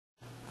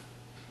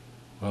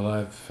Well,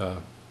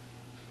 I've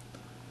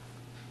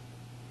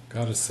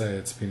got to say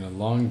it's been a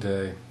long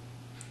day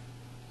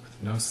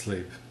with no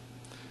sleep,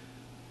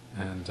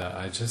 and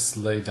I just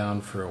lay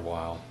down for a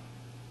while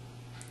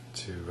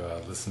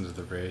to listen to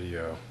the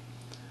radio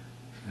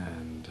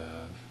and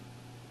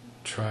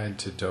tried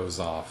to doze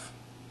off,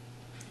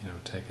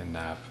 take a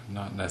nap.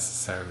 Not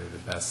necessarily the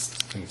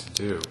best thing to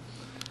do,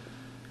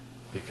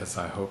 because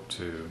I hope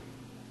to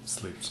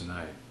sleep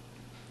tonight.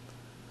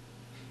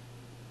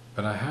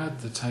 But I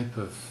had the type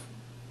of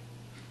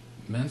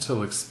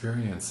mental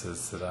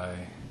experiences that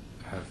I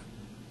have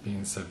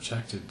been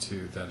subjected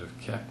to that have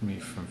kept me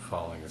from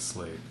falling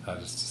asleep. That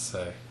is to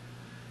say,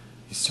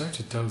 you start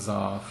to doze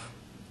off,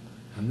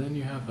 and then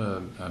you have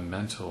a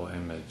mental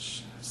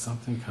image.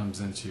 Something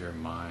comes into your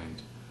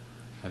mind,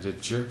 and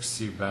it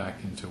jerks you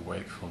back into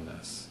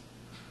wakefulness.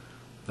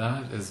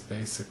 That is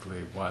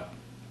basically what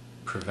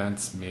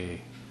prevents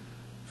me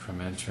from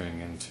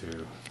entering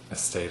into a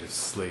state of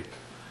sleep,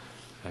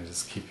 and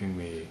is keeping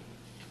me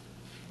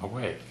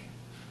awake.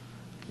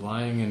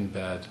 Lying in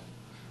bed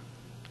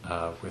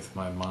with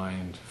my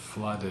mind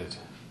flooded,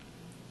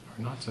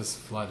 or not just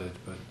flooded,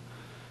 but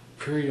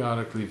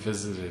periodically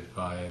visited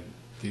by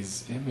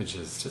these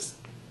images, just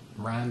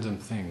random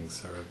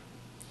things, or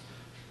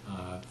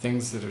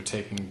things that are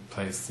taking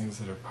place, things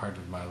that are part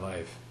of my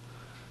life.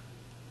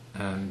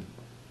 And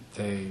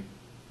they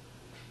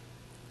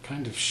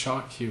kind of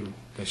shock you,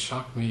 they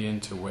shock me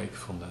into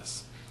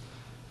wakefulness.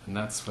 And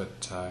that's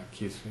what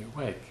keeps me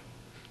awake.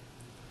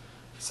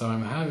 So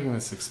I'm having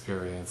this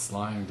experience,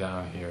 lying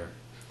down here,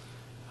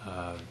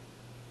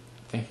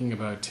 thinking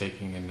about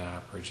taking a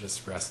nap or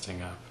just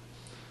resting up.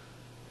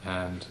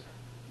 And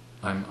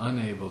I'm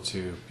unable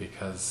to,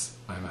 because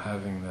I'm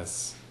having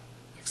this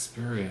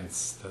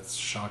experience that's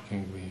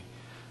shocking me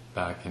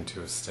back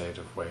into a state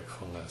of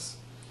wakefulness.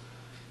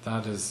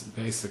 That is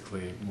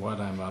basically what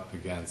I'm up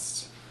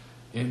against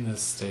in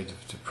this state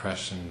of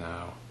depression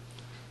now,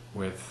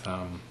 with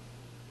an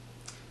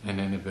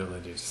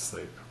inability to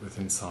sleep, with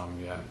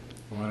insomnia.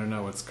 You want to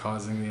know what's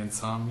causing the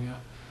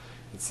insomnia?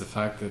 It's the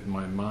fact that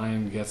my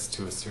mind gets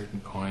to a certain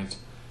point,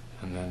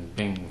 and then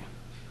bing,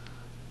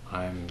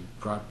 I'm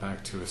brought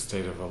back to a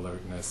state of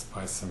alertness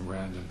by some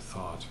random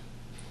thought.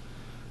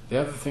 The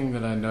other thing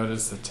that I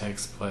notice that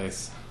takes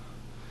place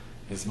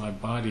is my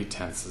body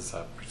tenses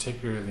up,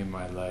 particularly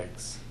my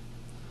legs.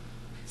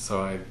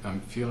 So I'm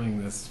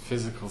feeling this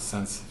physical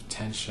sense of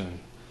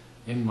tension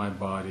in my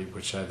body,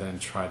 which I then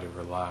try to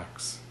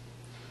relax.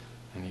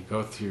 And you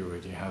go through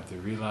it, you have the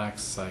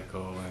relax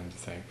cycle, and you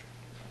think,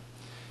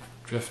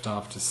 drift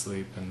off to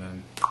sleep, and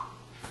then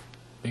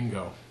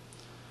bingo,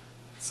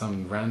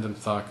 some random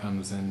thought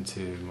comes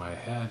into my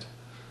head,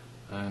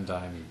 and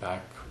I'm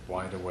back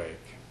wide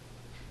awake.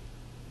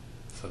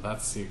 So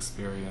that's the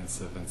experience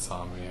of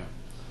insomnia.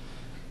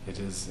 It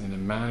is, in a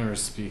manner of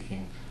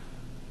speaking,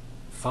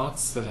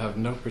 thoughts that have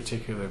no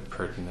particular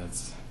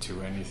pertinence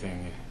to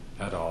anything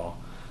at all,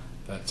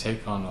 that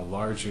take on a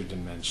larger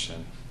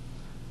dimension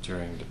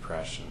during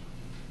depression.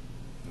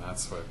 And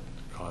that's what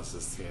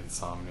causes the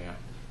insomnia.